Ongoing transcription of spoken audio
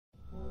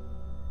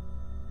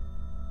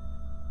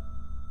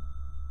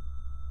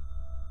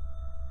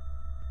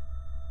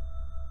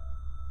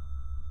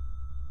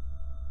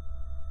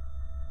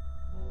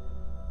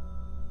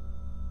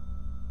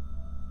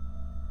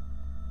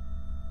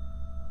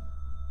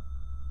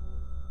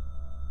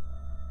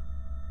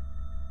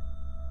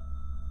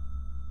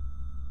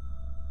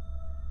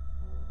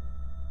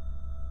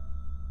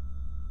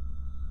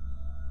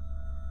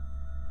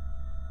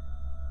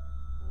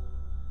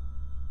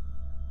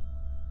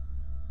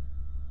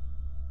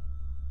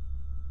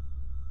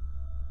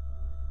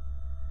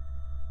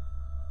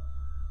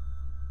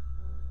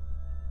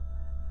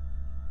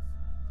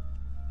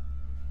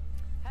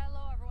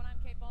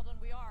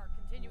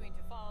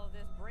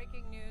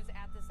Breaking news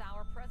at this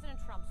hour. President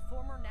Trump's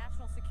former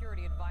national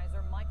security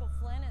advisor, Michael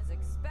Flynn, is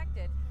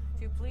expected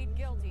to plead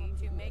guilty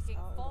to making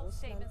false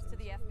statements to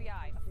the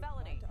FBI, a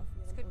felony.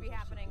 This could be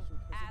happening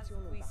as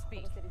we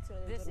speak.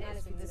 This in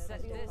the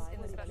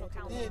special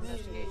counsel's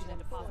investigation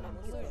into possible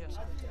collusion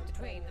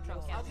between the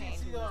Trump campaign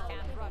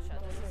and Russia.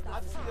 This is the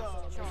first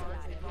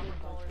charge in Robert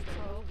Mueller's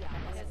probe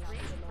that has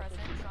reached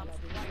President Trump's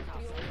White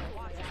House. So we're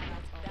watching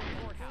that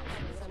courthouse.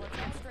 So let's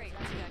go straight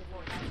to that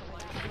courthouse and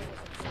let's see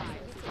what's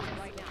inside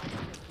right now.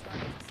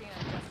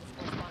 CNN Justice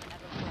correspondent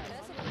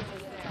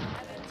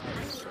Evan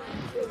Perez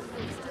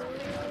is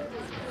there.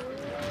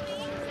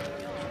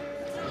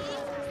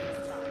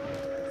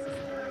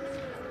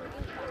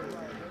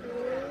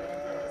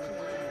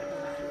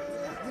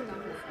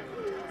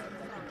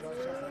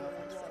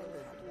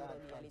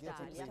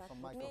 From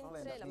Michael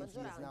Flynn, that means he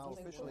is now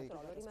officially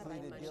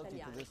pleaded guilty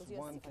to this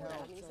one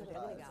count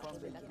from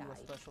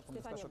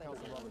the special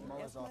counsel Robert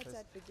Mueller's office.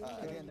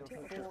 Again, there were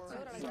 4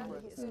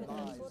 separate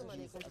lies that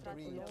he's agreed to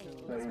plead guilty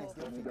to.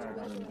 2 of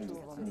them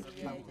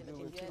have to do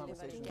with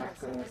conversations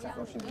with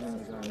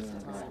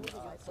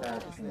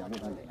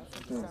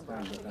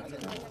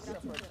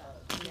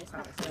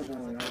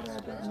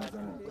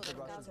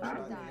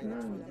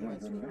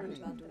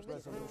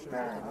resolution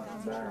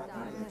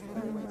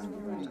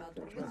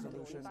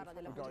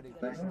regarding a lot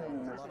of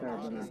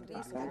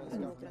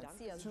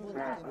to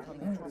the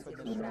incoming Trump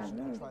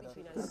administration to try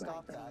to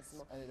stop that,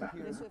 and it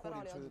appears,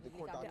 according to the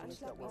court documents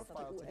that were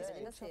filed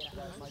today,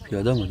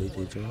 پیاده آمده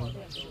اینجا؟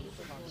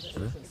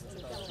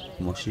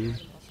 ماشین؟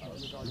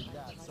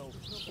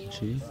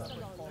 چی؟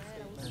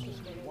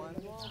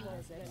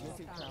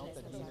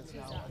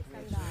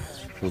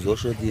 بزرگ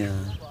شدی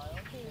هم؟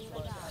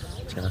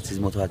 چقدر چیز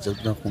متوجه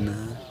بودم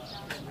خونه؟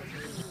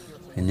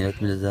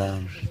 پنیرت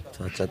میدادم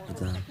متوجه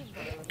بودم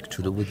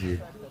کوچولو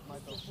بودی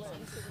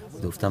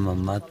گفتم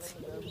محمد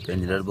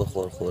پنیره رو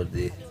بخور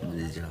خوردی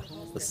اینجا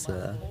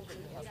بسه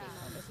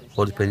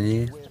خوردی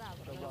پنیر؟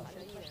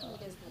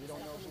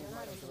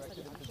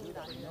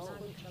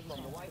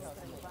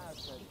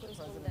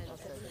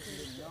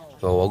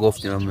 بابا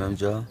گفتیم من میام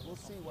اینجا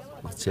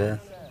چه؟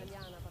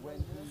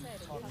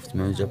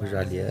 گفتیم من اینجا پیش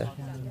علیه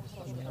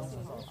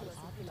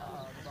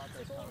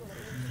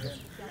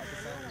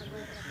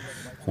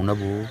خونه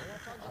بود؟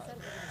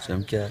 چه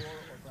میکرد؟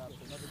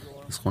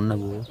 بس خونه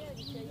نبود؟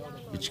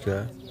 هیچ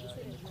کرد؟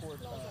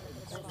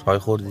 چای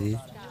خوردی؟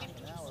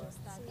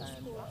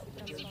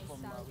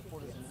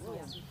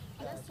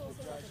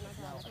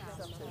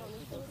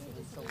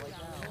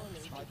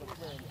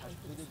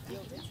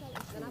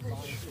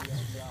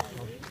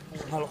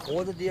 حالا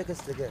خود دیگه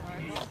کس دیگه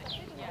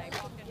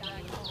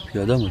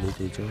پیاده آمده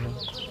اینجا؟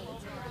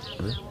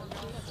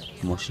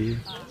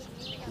 ماشین؟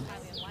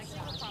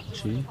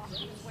 چی؟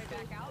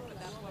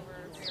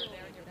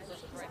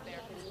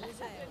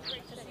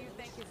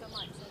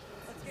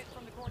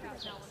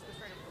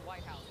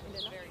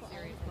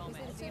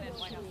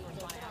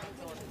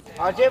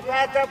 آجه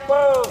پتا پو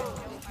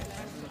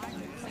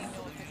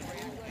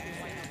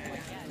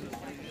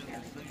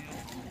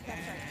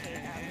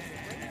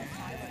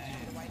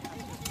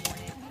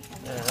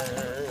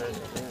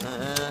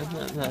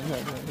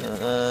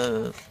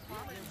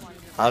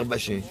عقب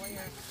بشی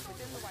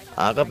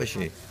عقب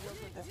بشی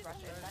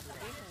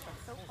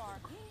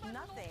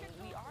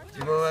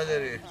چی باید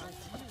داری؟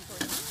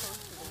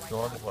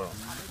 شما بخورم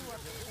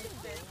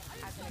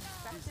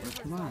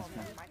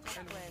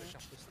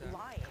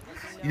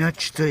اینا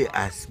چطوری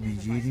اسب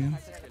میگیری؟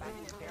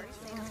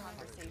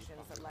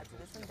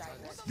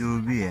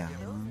 دوبیه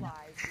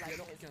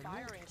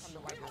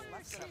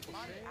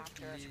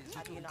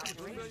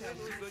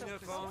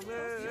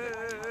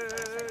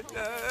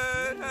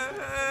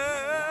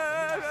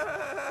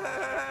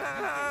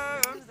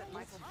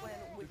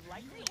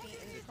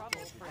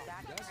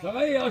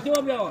آقای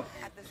آسمان بیار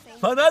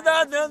فدا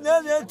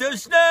دادن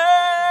تشنه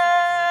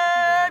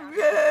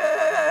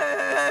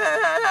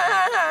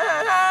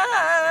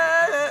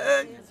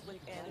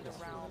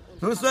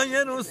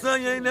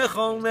روستای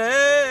نخونه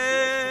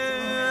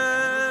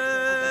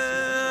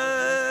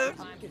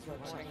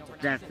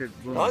دستت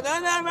بود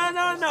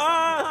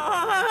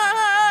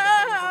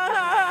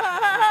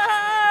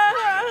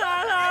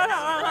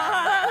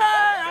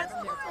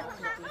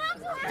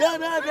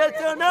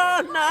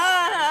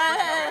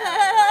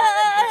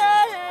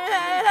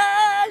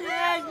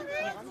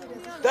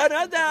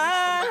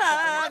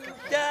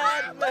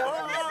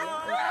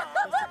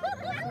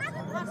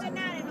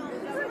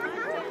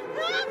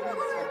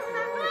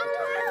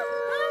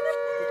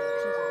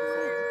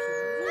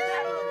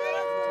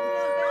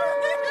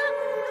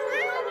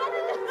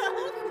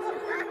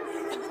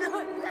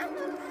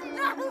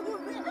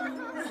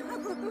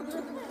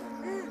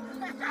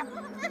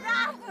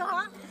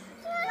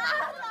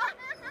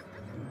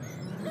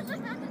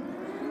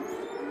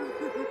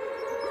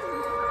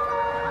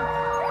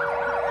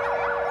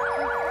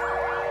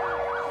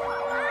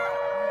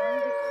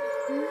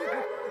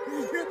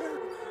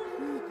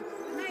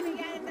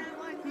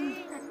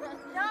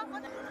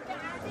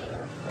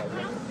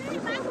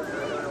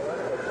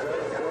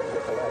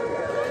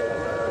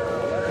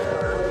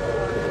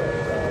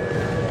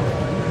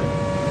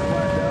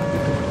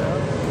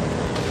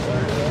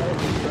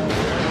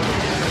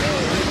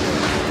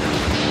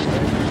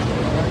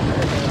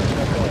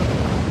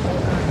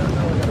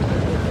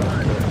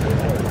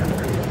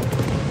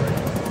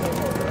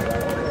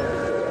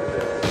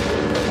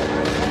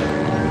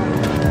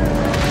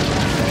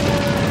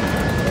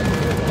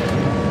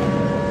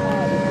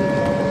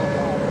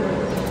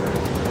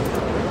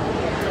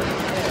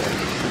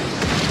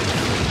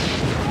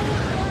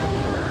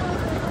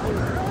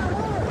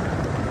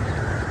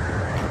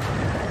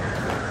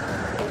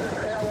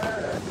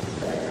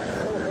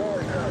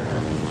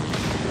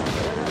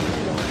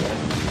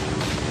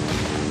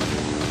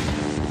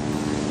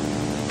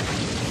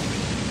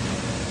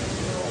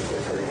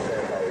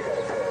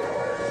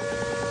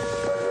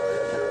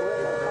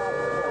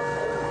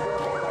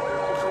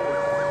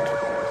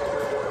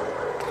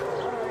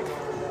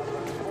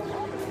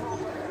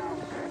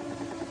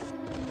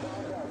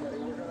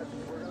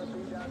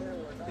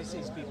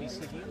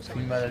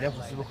فیلم برداری هم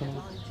خصوصی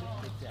بکنیم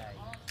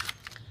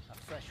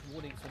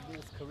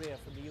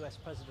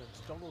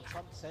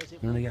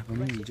اینو نگه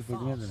کنیم اینجا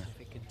پروژه نداره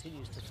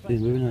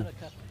ببینم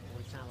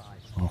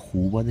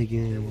خوبه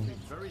دیگه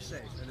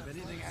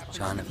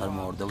چند نفر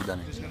مرده بودن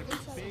اینجا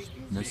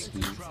نصفی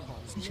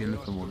 40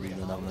 نفر مرده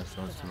بودن در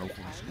افراد سلام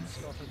خوبش کنیم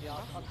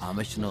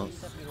همه‌شونو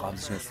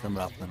قبلش نستم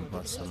رفتن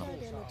بار سلام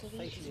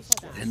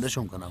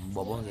زنده‌شون کنم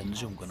بابام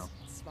زنده‌شون کنم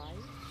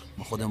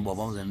من خودم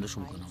بابام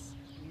زنده‌شون کنم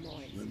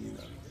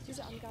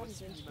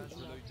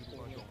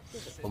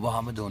بابا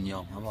همه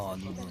دنیا همه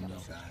عالم دنیا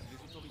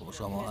بابا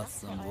شما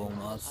هستم بابا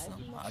اونا هستم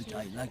هر که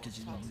اینا که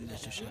چیزی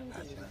دیدش شه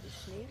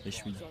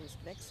بهش میدم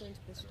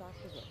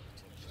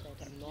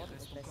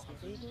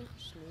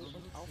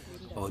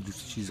بابا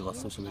دوست چیز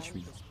قصاشو بهش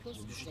میدم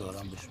دوست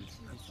دارم بهش میدم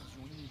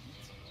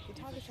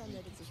Die Tagesschau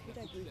meldet sich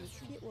wieder gegen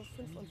 4:55 Uhr.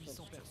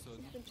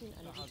 Ich wünsche Ihnen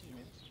eine gute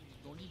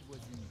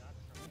Nacht.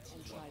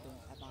 Entscheidung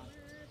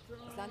erwartet.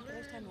 Das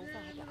Landgericht Hannover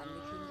hatte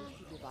angekündigt,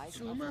 die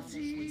Beweisaufnahme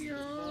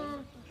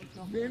durchzuführen und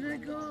noch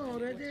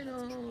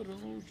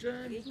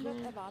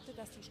Gegenwart erwartet,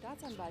 dass die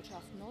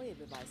Staatsanwaltschaft neue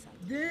Beweise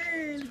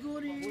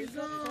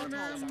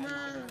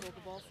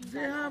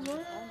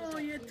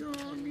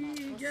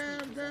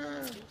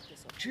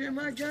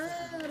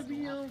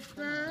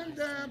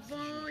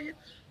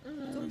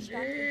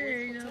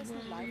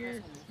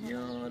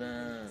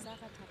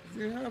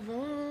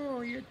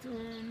هوای تو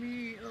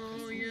می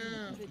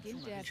آیم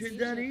که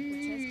در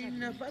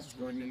این نفس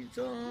کنی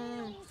تو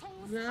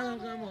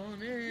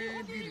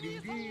زغمانه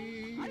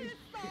دیریدی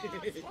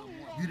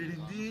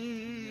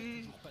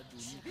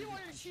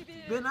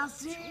به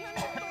نسیم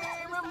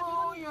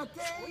مویت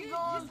ای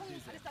گل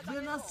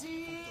به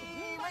نسیم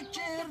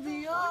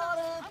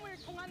کردیارت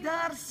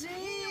در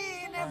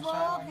سینه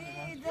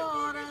باقی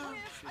دارم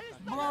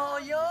با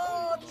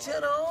یاد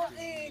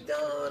چراغی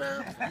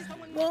دارم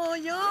با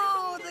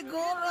یاد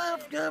گل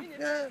رفت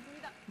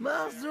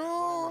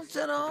مخصوص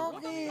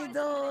چراغی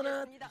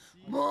دارد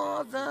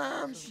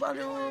بازم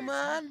پلو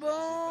من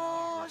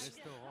باش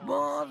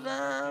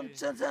بازم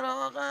چه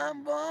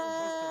چراغم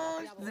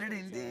باش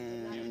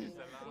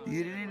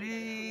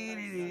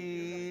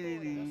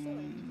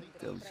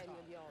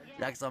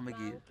رقصم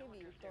بگیر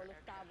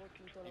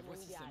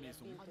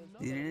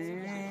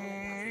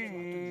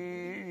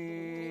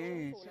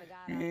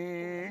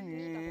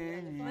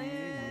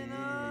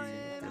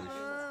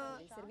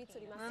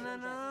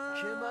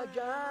که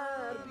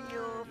مگر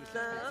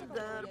بیفتم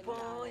در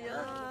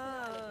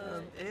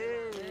پایم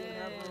ای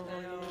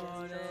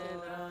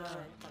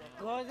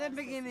گازم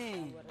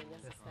بگینی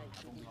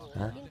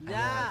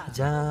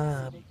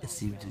عجب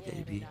اسیم تو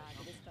دیبی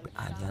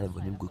اول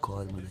بانیم گوی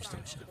کار ما داشته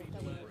باشم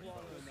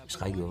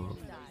عشقی گفت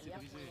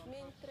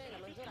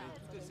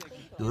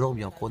دروغ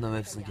میگم خودم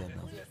حفظ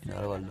کردم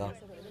اینا رو والله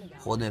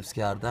خودم حفظ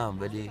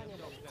کردم ولی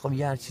میخوام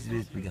یه هر چیزی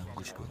بهت میگم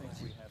گوش کن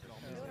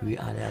روی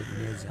علی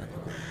البونه زن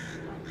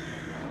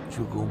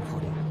چو گم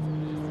خوریم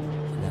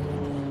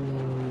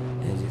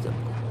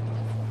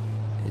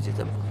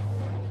هجیتا میکنم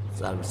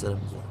سر به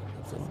سرم میزنم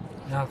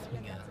نفت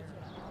میگم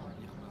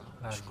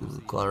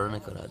کار رو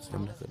نکنه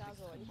عزیزم نکنه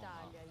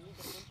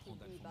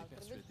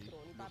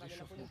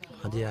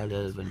هدی علی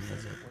البونه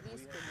زن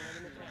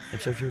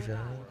امشب چه بشه؟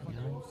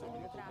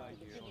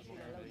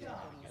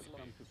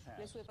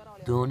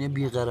 دنیا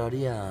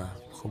بیقراری هم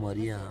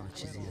خماری هم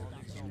چیزی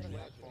هم جوری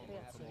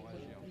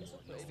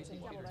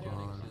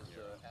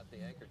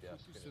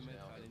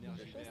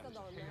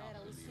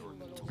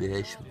تو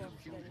بهش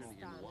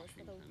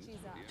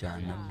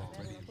جهنم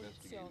نتونی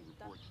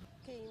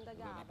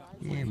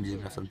یه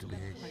میدونی رفتم تو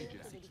بهش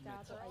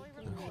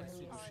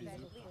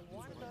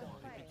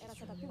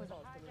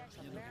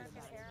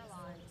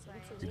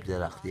دیب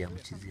درختی هم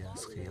چیزی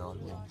هست خیال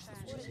هم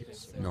چیزی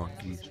هست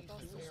ناگیر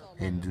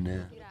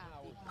هندونه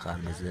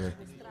خرمزه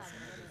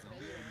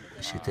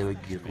شته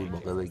بگیر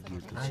قورباغه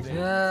بگیر تو چیزی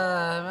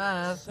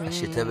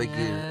شته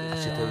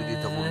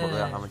بگیر تا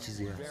قورباغه همه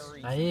چیزی هست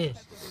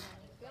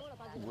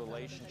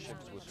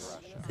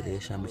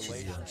بهش همه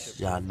چیزی هست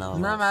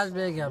جهنم نه من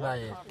بگم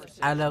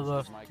علا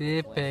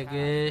گفتی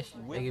پگش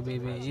اگه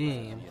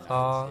ببینیم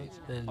خواه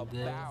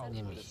زنده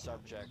نمیشه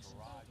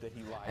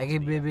اگه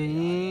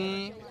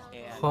ببینیم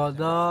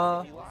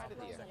خدا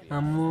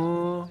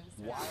همو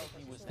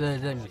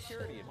زنده میشه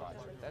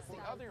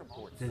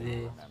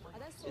دیدی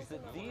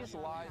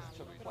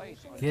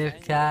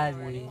گفت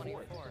کردی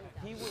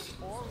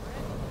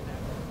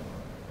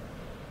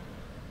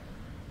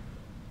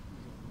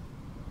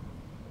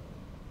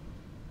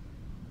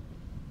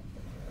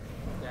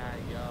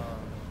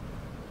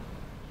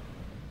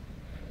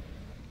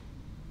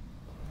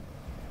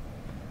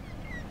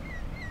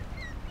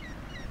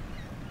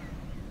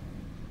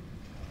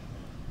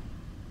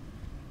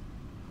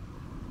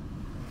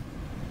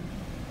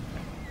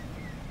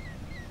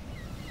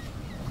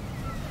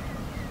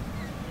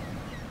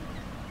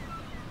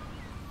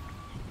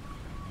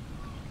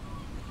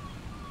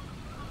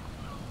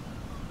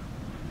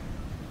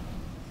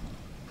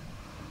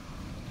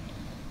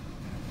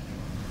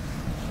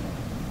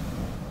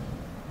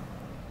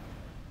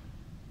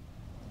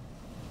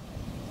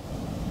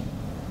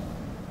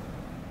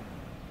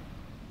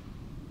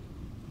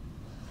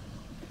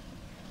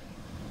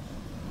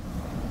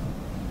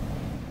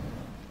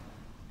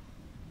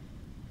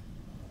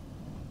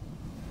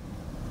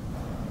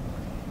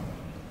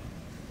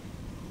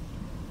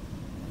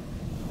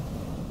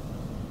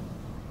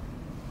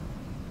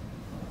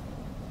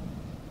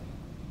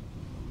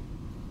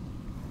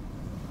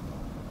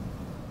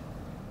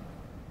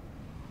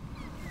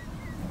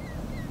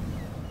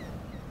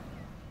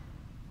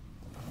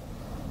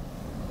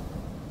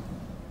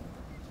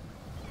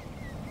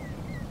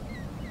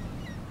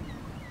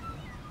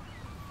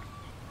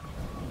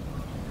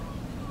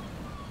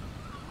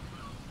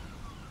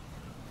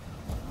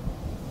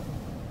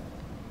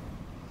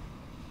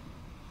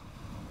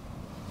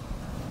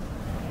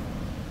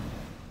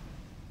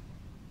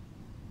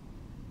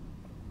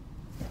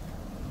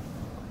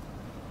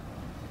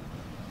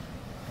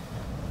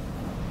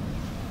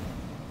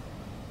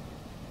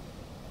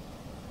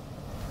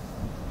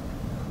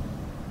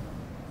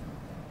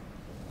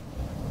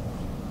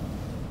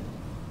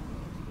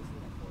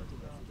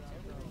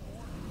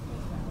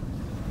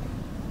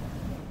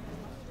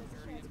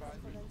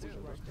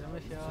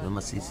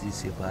من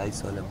 35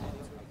 سالم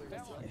بود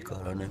این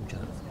کارا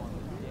نمی‌کردم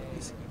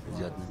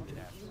زیاد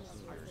نمی‌کردم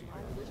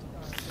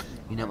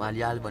اینم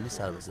علی البانی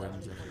سر به سر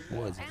می‌ذاره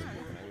موازی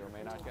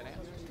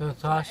تو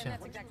تاشم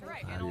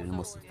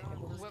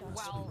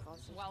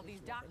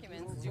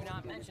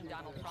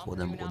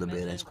خودم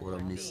برنج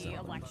خورم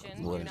نیستم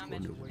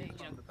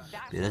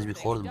برنج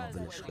میخوردم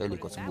اولش خیلی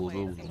کاسه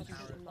بزرگ بود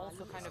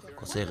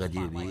کاسه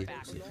قدیمه بیه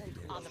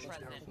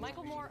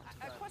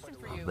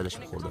اولش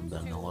میخوردم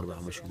در نهار به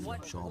همش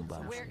میدم شام به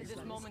همش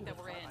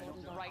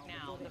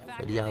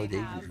خیلی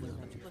یهودهی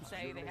بود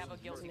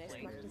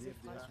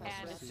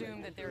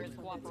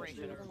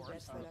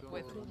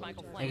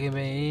اگه به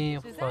این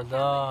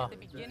خدا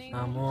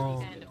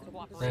همون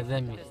زده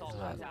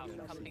میشود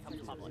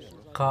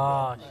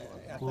کاش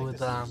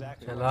بودم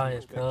کلاه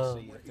تو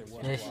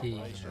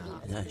نشینم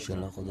نه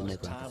انشالله خدا نکنه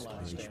کسی تو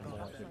بهش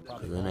بیرم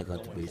خدا نکنه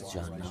تو بهش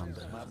جهنم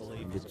برم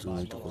اینجا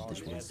تو تو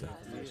خودش بایسته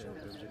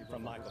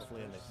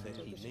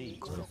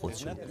کار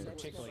خودش بکنه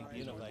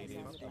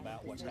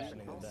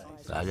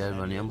علی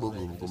البانی هم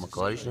بگو من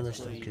کارش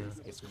نداشتم که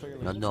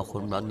میاد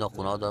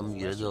ناخون آدم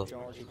میگیره و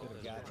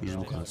چیز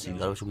میکنه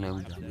سیگار بشم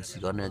نمیدم به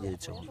سیگار ندید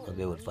چون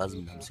به ولفاز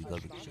میدم سیگار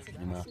بکشم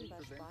یعنی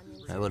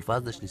من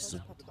ولفاز داشت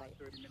نیستم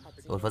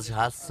ولفازش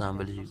هستم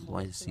ولی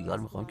من سیگار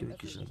میخوام که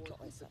بکشم که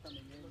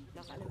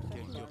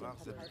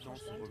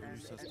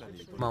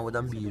من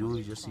بودم بیرون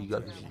اینجا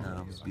سیگار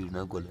کشیدم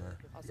بیرون گله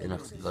یه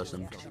نخ سیگار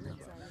شدم کشیدم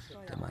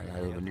من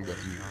البانی در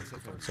نیاز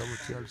گفتم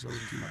ثابتی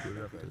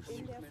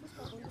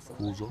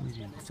کجا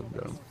میری؟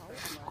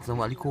 گفتم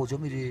ولی کجا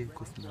میری؟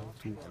 گفتم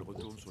تو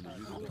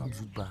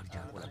زود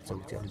برگرد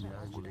ثابتی علی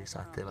میره گله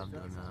ساعت هم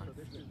دارن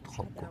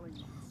خواب کن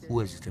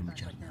او ازیته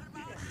میکردن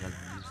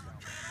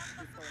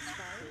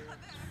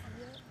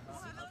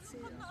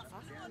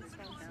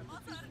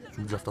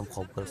چون رفتم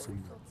خواب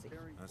کرستم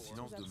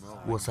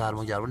او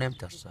سرما گرما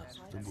نمیترسه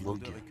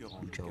بزرگه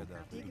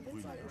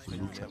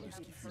لوکه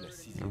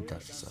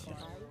نمیترسه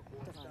سرما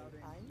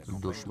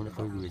دشمن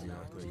خیلی بدی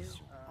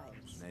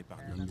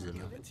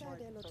نمیزنه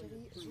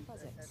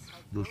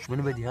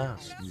دشمن بدی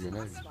هست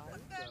میزنه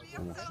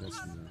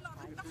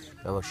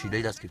و با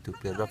شیلهی دست که تو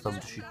پر رفتم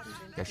تو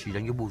یا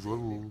شیلنگ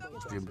بزرگ بود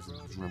بریم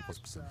بزنم جونم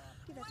خواست بزنم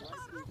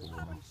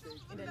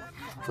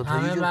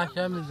همه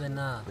بخشه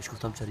میزنه بهش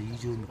گفتم چرا یه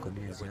جور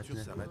میکنی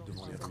ازیت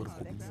نکنه کار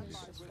خوب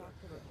نیست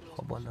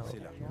خب بالا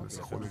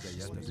مثل خودش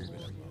میزنه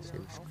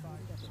سیبش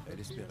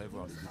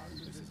کن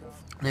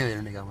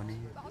نمیدونم نگهبانی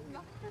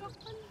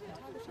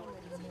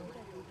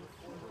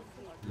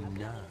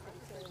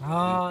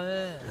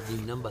نه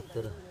دیمنم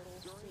بدتره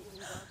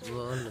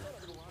والا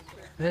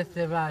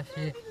مثل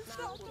بخشی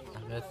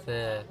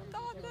مثل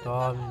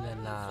تا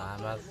میدنه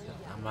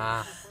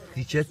همه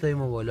فیچر تای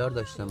موبایلار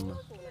داشتم من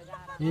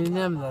این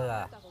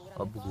نمیداره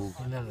بگو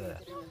این نمیداره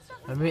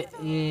ببین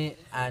این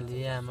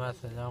علی همه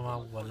صدا ما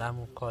بلند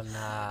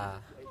میکنه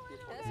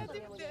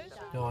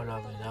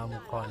جالا بلند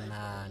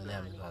میکنه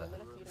نمیداره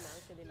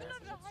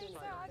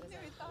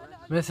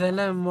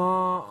مثلا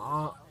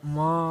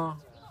ما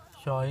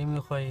شاهی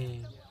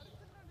میخواییم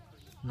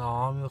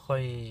ناها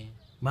میخواییم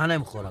من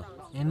نمیخورم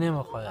این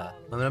نمیخواید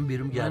من برم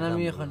بیرون گردم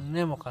من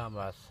نمیخورم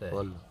بسته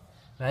والا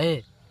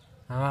ولی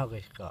همه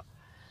قشقا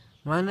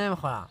من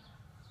نمیخورم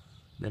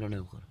منو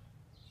نمیخورم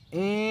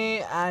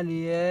این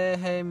علیه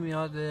هی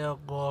میاد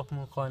قف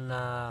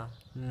میکنه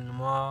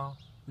ما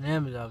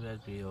نمیدونم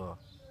بیاد بیو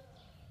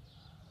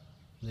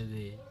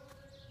دیدی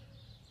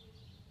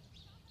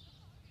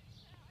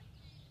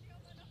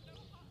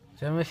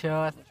چه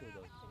میشود؟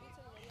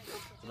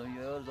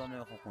 یه روز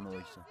نمیخوام خونه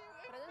بایستم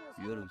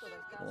یه روز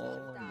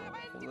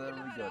خوبه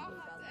برم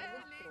میگردم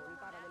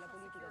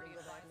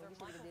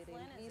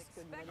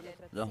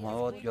همه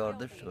باید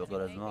گردش شده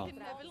غیر از ما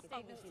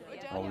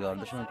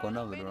گردش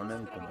میکنم بیرون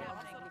نمیکنم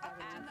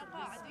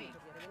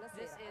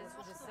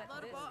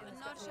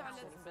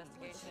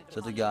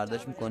چه تو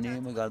گردش میکنی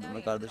من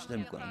گردش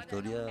نمیکنم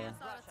اینطوریه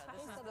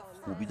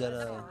خوبی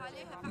داره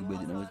این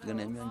بدونم دیگه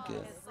نمیان که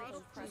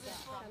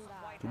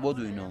تو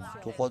بدو اینو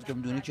تو خود که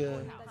میدونی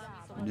که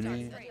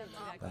میدونی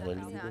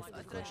بردالی بودی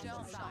گفت کاش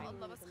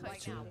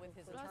نزوشم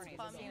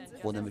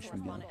خودمش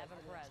میگم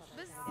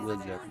او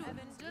اذیت میکنم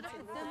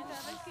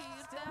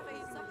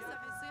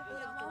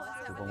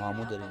تو با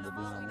محمود داریم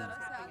بگوی محمود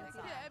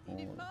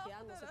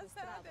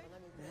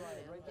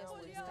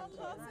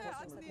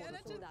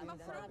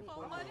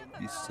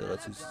 20 سال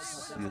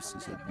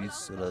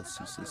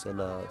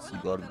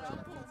سیگار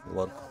میکنم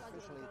باور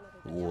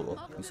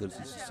کن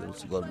 20 سال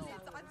سیگار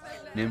میکنم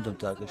نمیتونم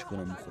ترکش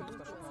کنم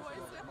میخودم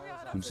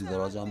اون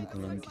سیگار جمع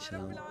میکنم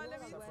میکشم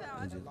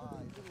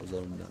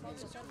بازار میدم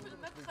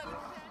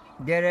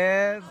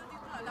گرفت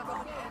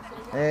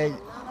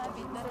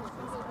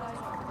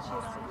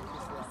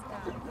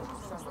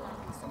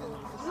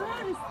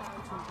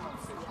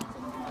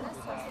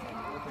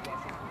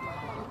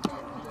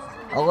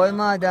آقای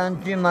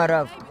معدنچی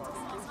مرف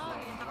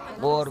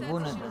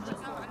قربونه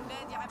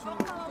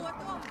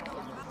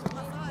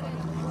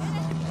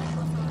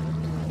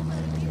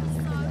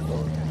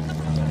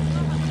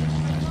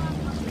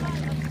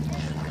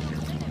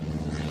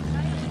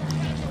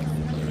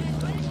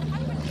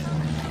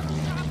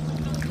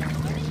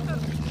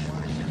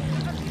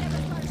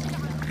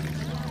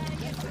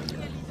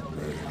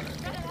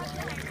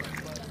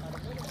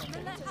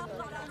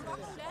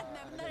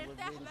أولادنا بدنا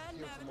نرتاح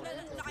مالنا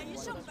بدنا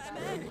نعيشهم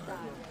بأمان.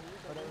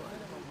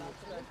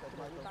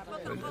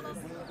 تفضل خلاص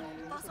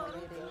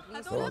اتصلوا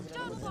هذول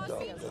كانوا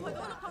طالبين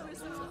وهذول قاموا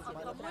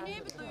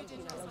يطلبوني بده يجي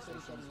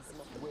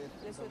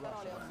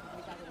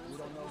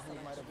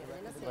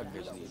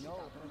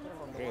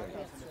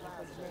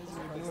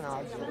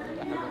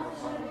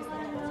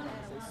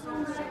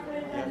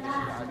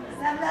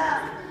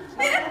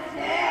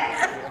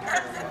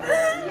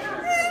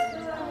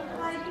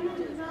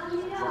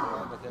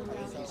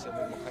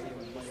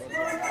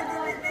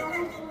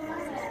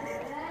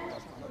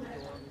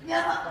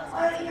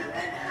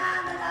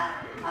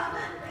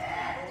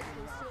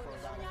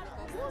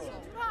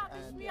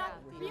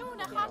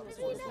میونه خواب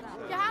میبینه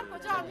که هر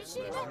کجا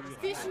میشینه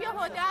پیشوی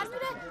هدر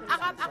میره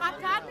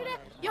عقب‌تر میره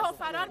یهو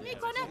فرار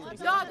میکنه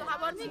داد و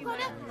هوار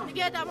میکنه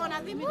دیگه دمان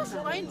از این موش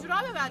با این جورا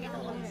ببریم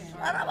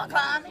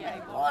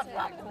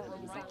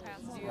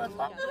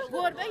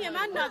گربه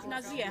من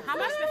نازنازیه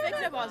همش به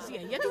فکر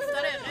بازیه یه توف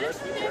داره قرش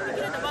میده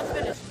میگیره دوباز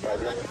بلش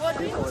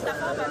گربه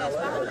مصطفی بلش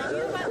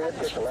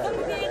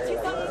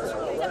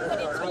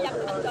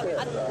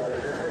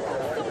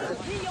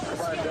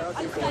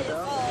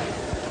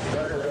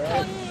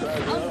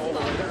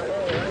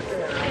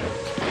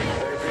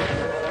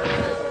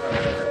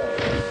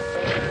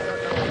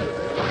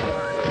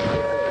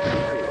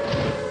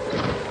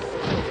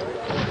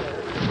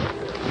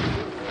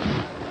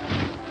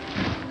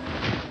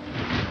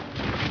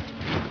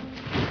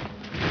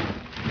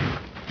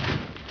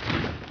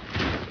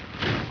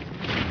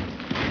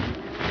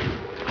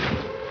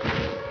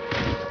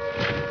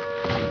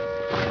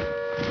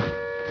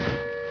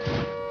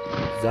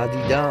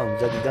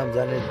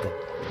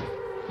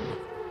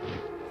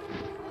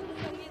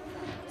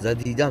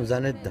زدیدم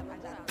زندم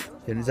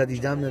یعنی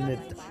زدیدم زندم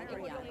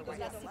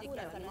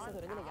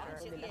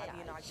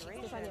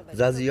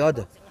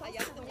زیاده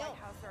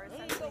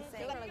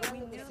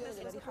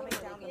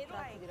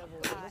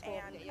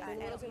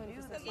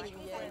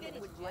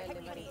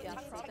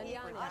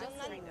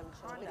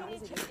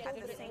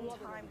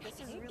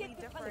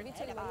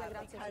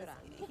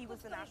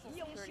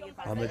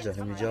همه جا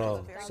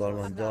همینجا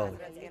سالماندار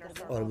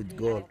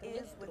آربودگل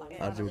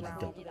هر جا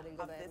بودیدم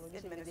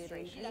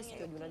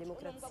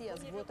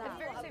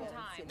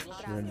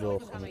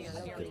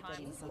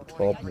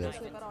آب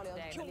میرفت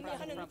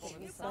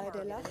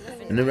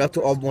نمیرفت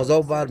تو آب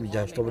مازا بر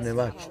میگشت تا به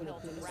نمک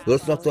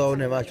درست رفت تو آب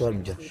نمک بر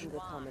میگشت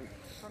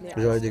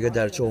جای دیگه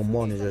درچه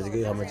عمان جای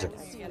دیگه همه جا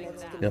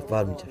میرفت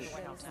بر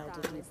میگشت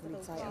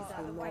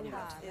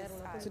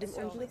Zu dem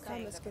Unglück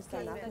kam es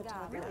gestern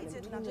Nachmittag in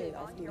einem Tunnel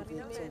auf dem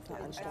Weg zum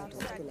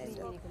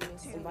Veranstaltungsgelände.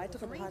 Um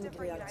weitere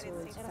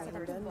Panikreaktionen zu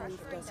verhindern, lief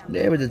das...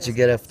 نمیده چه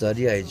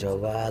گرفتاری اینجا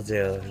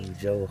وضع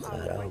اینجا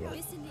خرابه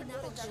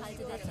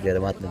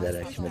گرمت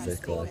میدرک مثل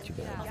کار که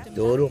برم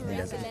دروغ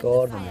میدازم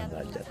کار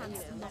نمیدارم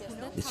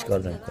هیچ کار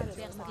نمیکنم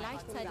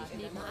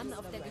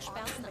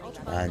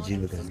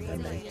انجیل بکسی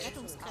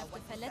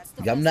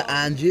میگم نه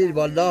انجیل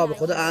والا به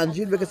خدا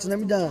انجیل بکسی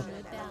نمیدن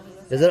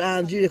یه ذره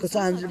انجیل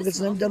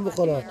بکسی نمیدن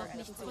بخورا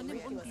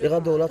اینقدر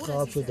دولت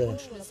خراب شده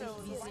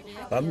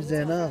همین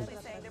ذهنم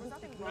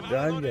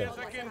جنگه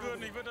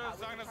Ich würde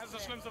sagen, das ist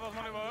das Schlimmste, was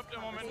man überhaupt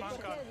im Moment machen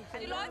kann.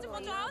 Die Leute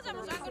von zu Hause haben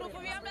uns angerufen,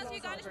 wir haben das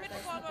hier gar nicht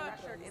mitbekommen.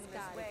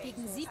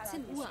 Gegen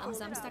 17 Uhr am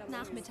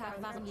Samstagnachmittag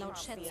waren laut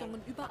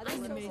Schätzungen über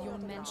 1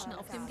 Million Menschen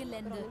auf dem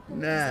Gelände.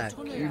 نه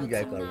این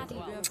گای کار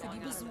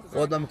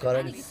خودم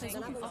کار نیست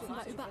versuchen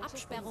offenbar über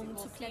Absperrungen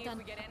zu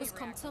klettern. Es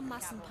kommt zur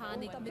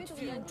Massenpanik mit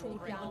vielen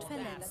Toten und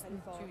Verletzten.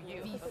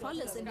 Wie voll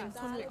es in dem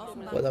Tunnel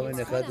offenbar vor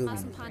der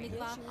Massenpanik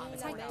war,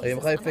 zeigt اگه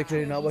میخوای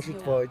فکری نباشید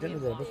فایده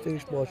نداره بس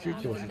فکرش باشید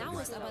که باشید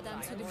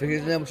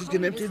فکرش نباشید که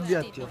نمیتونید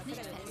بیاد که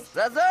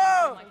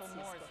رضا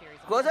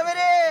کجا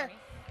بری؟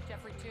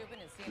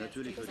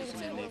 Natürlich wird es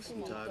in den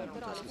nächsten Tagen,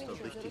 und das ist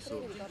auch richtig so,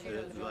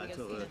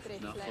 weitere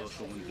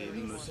Nachforschungen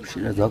geben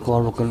müssen. رضا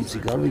کار بکنیم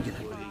سیگار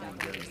بگیریم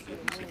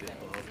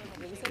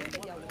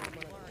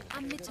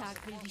Am Mittag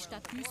will die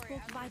Stadt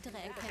Duisburg weitere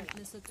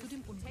Erkenntnisse zu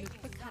dem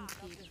Unglück bekannt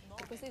geben.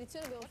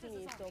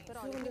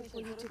 Führende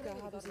Politiker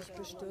haben sich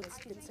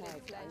bestürzt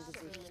gezeigt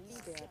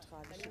angesichts der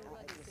tragischen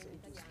Ereignisse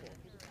in Duisburg.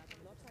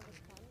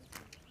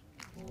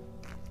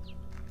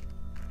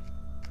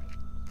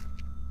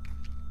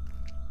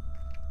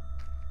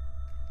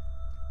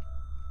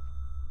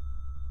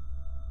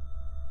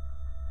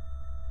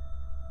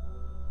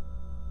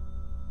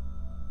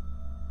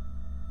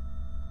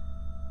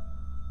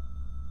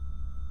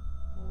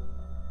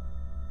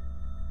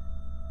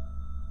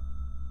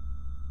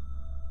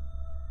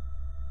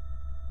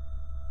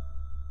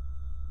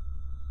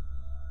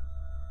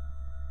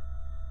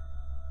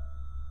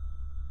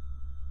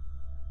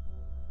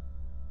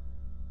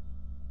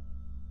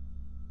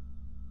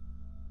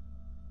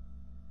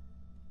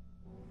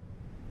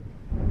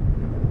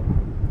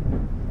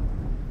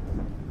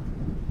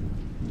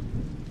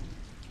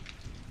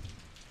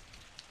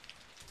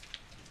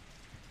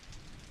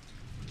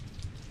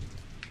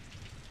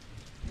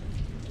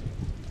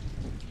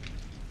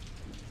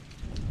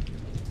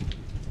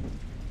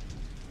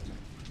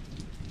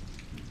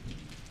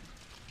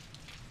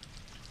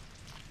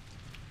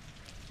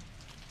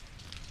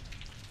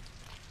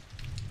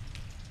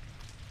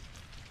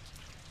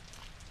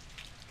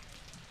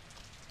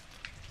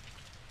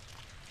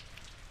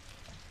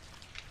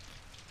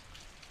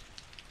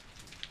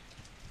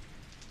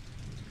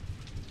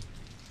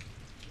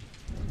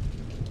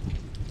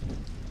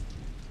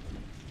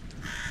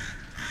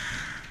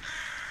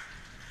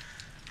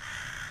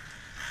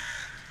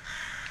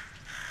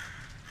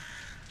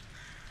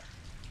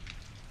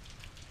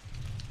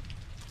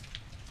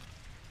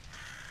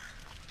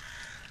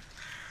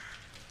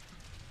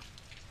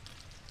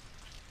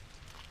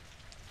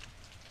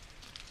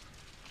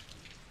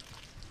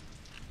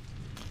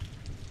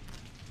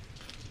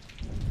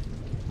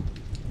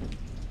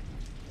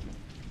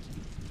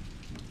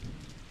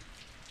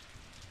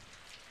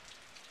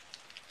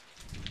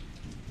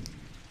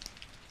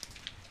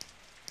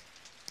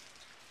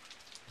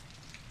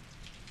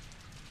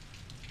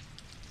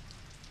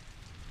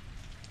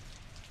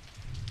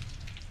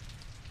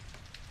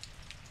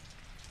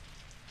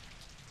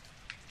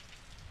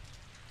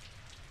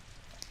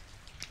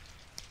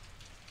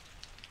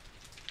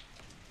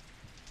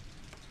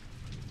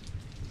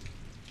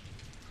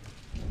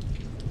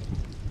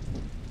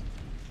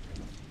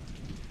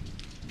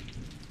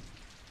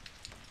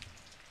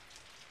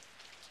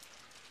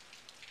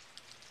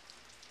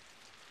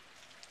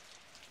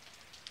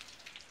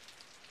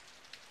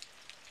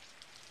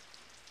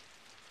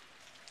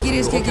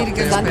 Κυρίες και κύριοι,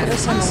 καλησπέρα.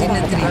 Είναι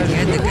Τρίτη,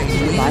 11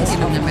 Ιουλίου και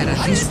είναι μια μέρα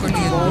δύσκολη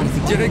για την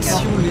πολιτική.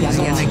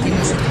 Η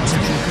ανακοίνωση του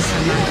ψηφιακού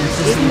θανάτου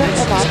Ebene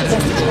erwartet,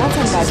 dass die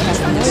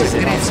Staatsanwaltschaft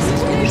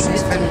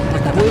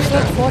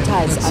neue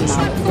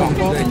Vorteilsannahme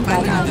überworfen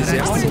weil man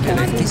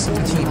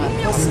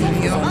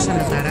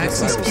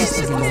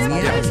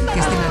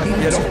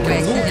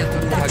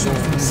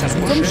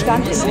Zum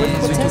Stand in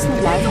Prozessen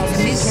bleiben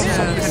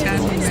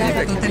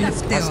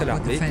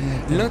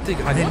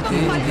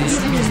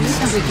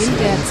Beginn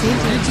der 10.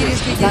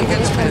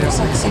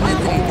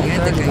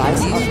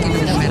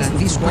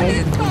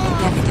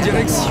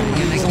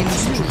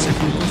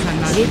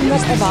 Ebene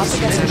erwartet,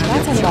 dass die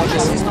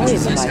Staatsanwaltschaft neue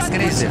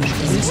Beweise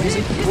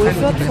wohl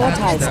wird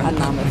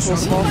Vorteilsannahme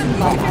vorgeworfen,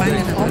 weil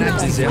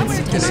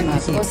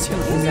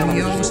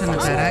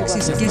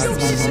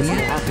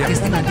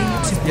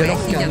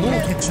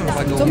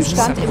Zum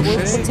Stand in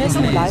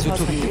Prozessen bleiben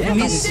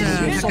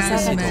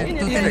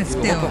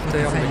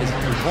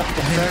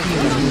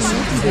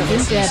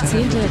Beginn der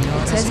 10.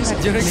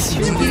 Prozesstag